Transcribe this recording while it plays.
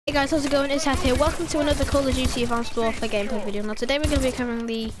Hey guys, how's it going? It's Seth here. Welcome to another Call of Duty Advanced Warfare gameplay video. Now today we're going to be covering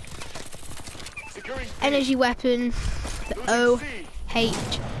the energy weapon, the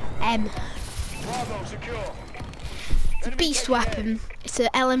OHM. It's a beast weapon. It's an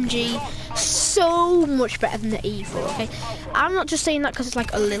LMG, so much better than the E4, okay? I'm not just saying that because it's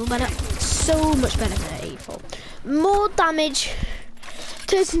like a little better, so much better than the E4. More damage,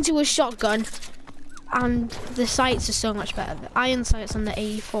 turns into a shotgun, and the sights are so much better. The iron sights on the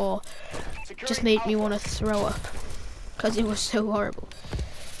E4 just made me want to throw up because it was so horrible.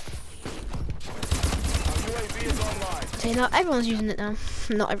 See, now everyone's using it now.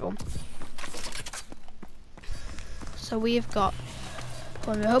 Not everyone. So we've got,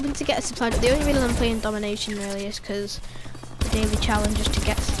 well, we're hoping to get a supply. The only reason I'm playing Domination really is because the daily challenge is to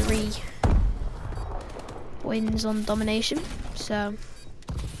get 3 wins on Domination. So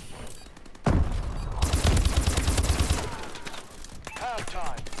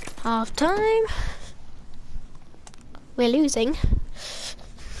half time. We're losing.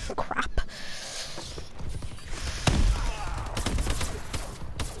 Crap.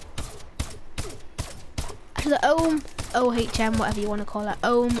 The Ohm, OHM, whatever you want to call it,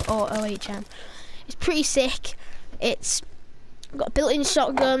 Ohm or OHM, it's pretty sick. It's got a built-in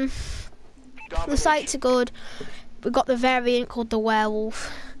shotgun. The sights are good. We've got the variant called the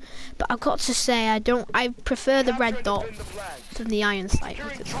Werewolf, but I've got to say I prefer the red dot than the iron sight,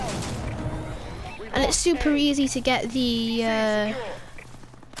 and it's super easy to get the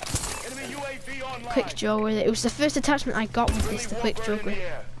quick draw with it. It was the first attachment I got with this, the quick draw with.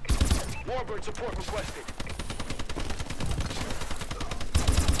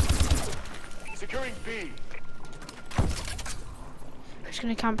 Securing B. I'm just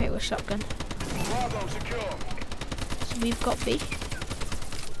gonna camp it with shotgun. Bravo secure. So we've got B.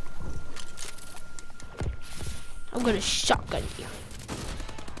 I'm gonna shotgun you.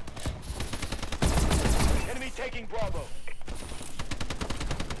 Enemy taking Bravo.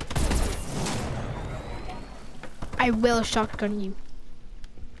 I will shotgun you.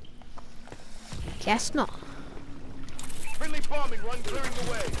 Guess not. Friendly bombing run clearing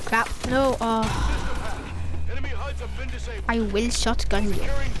the way. Crap. No. Enemy HUDs have been disabled. I will shotgun you.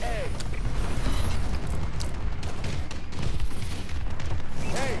 Securing A.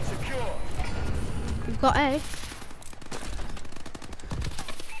 A secure. We've got A.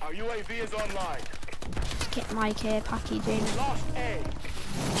 Our UAV is online. Let's get my care package in. Lost A.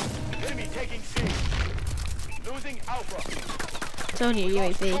 Enemy taking C. Losing Alpha. It's only a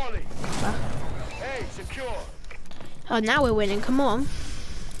UAV. A secure. Oh, now we're winning. Come on.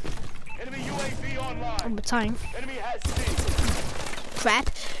 Enemy UAV online. On the time. Enemy has C. Crap.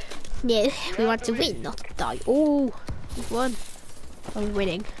 Yeah, we want to win, not die. Oh, we've won. Oh, we're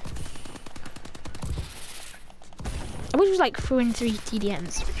winning. I wish it was like throwing 3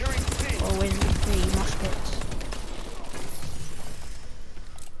 TDMs. Securing C. Or winning 3 mosh pits.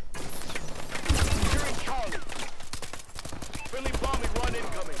 Securing Charlie. Friendly bombing run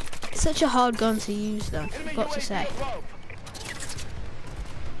incoming. It's such a hard gun to use though, I've got to say.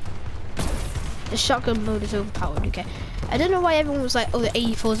 The shotgun mode is overpowered, okay. I don't know why everyone was like, oh, the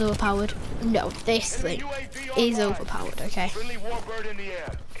AE4 is overpowered. No, this thing is overpowered, okay.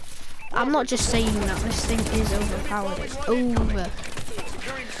 I'm not just saying that, this thing is overpowered, it's over.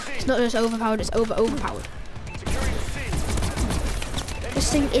 It's not just overpowered, it's overpowered. This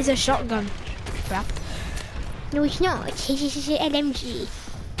thing is a shotgun. Crap. No, it's not, it's an LMG.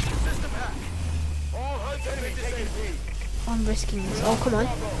 I'm risking this. Oh, come on.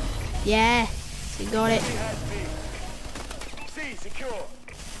 Yeah, you got it. C secure.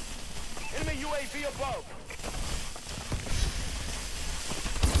 Enemy UAV above.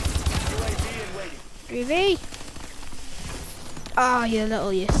 UAV in waiting. 3v. Ah, you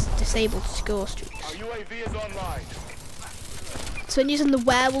little disabled score streak. Our UAV is online. So I'm using the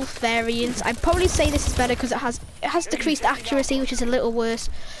Werewolf variant. I'd probably say this is better because it has decreased accuracy, which is a little worse,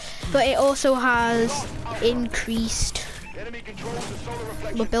 but it also has increased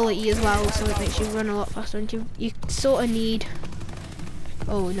mobility as well, so it makes you run a lot faster. And you sort of need.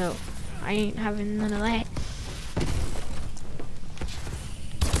 Oh no, I ain't having none of that.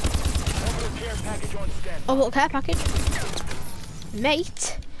 Orbital care package,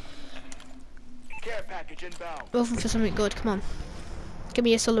 mate. Care package inbound. We're looking for something good. Come on, give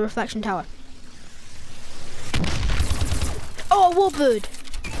me a solar reflection tower. Oh, Warbird.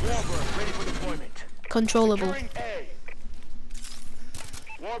 Warbird ready for deployment. Controllable. Securing A.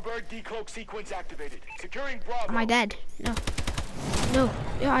 Warbird decloak sequence activated. Securing Bravo. Am I dead? No. No.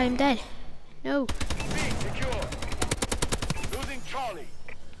 Yeah, I am dead. No. B secure. Losing Charlie.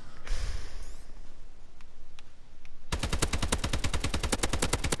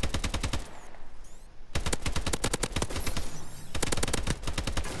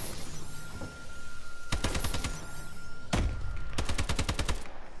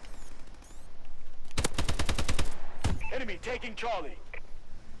 taking Charlie.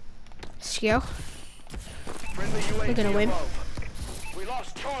 Let's go. Friendly UAV We're gonna win. above. We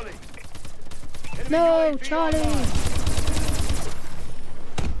lost Charlie. Enemy No, UAV Charlie. online.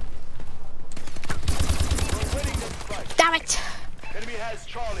 We're winning this fight. Damn it. Enemy has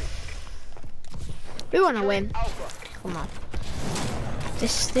Charlie. We want to win. Alpha. Come on.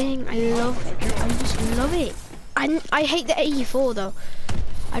 This thing, I love it. I just love it. I hate the AE4 though.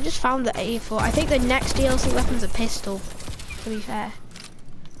 I just found the AE4. I think the next DLC weapon's a pistol, to be fair.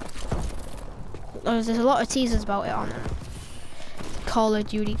 There's a lot of teasers about it on the Call of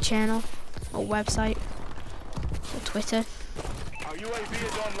Duty channel, or website, or Twitter. Our UAV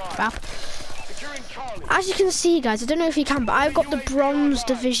is online. Wow. Securing Charlie. As you can see, guys, I don't know if you can, but I've got the bronze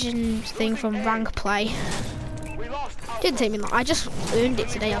division thing from rank play. We lost Alpha. Didn't take me long. I just earned it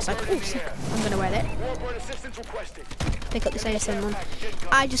today. I was like, oh, sick. I'm gonna wear it. Warbird assistance requested. Pick up this ASM one.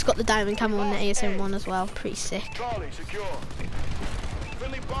 I just got the diamond camo on the ASM one as well. Pretty sick. Charlie secure.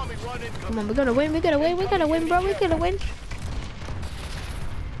 Friendly bombing run incoming. Come on, we're gonna win. We're gonna win. We're gonna win, bro. We're gonna win.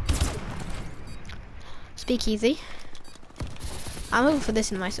 Speak easy. I'm hoping for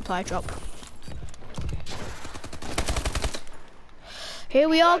this in my supply drop. Here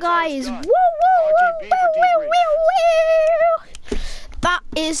we are, guys. Woo, woo, woo, woo, woo, woo, woo. That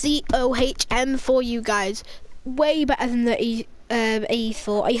is the OHM for you guys. Way better than the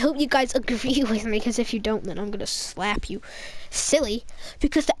AE4. I hope you guys agree with me, because if you don't, then I'm gonna slap you silly,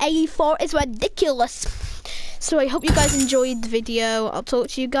 because the AE4 is ridiculous. So I hope you guys enjoyed the video. I'll talk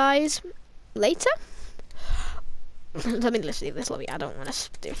to you guys later. Let's leave this lobby. I don't want to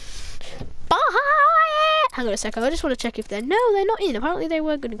do. Bye. Hang on a second. I just want to check if they're not in. Apparently they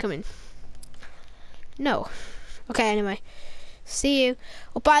were going to come in. No. Okay. Anyway, see you.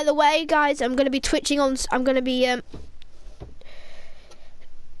 Oh, by the way, guys, I'm going to be twitching on. I'm going to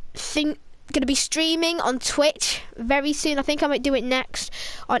be streaming on Twitch very soon. I think I might do it next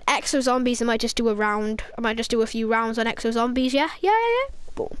on Exo Zombies. I might just do a round. I might just do a few rounds on Exo Zombies. Yeah.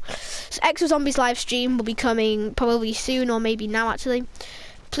 Boom. So Exo Zombies live stream will be coming probably soon, or maybe now actually.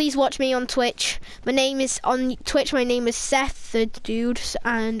 Please watch me on Twitch. My name is on Twitch. My name is Seth the Dude,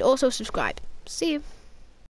 and also subscribe. See you.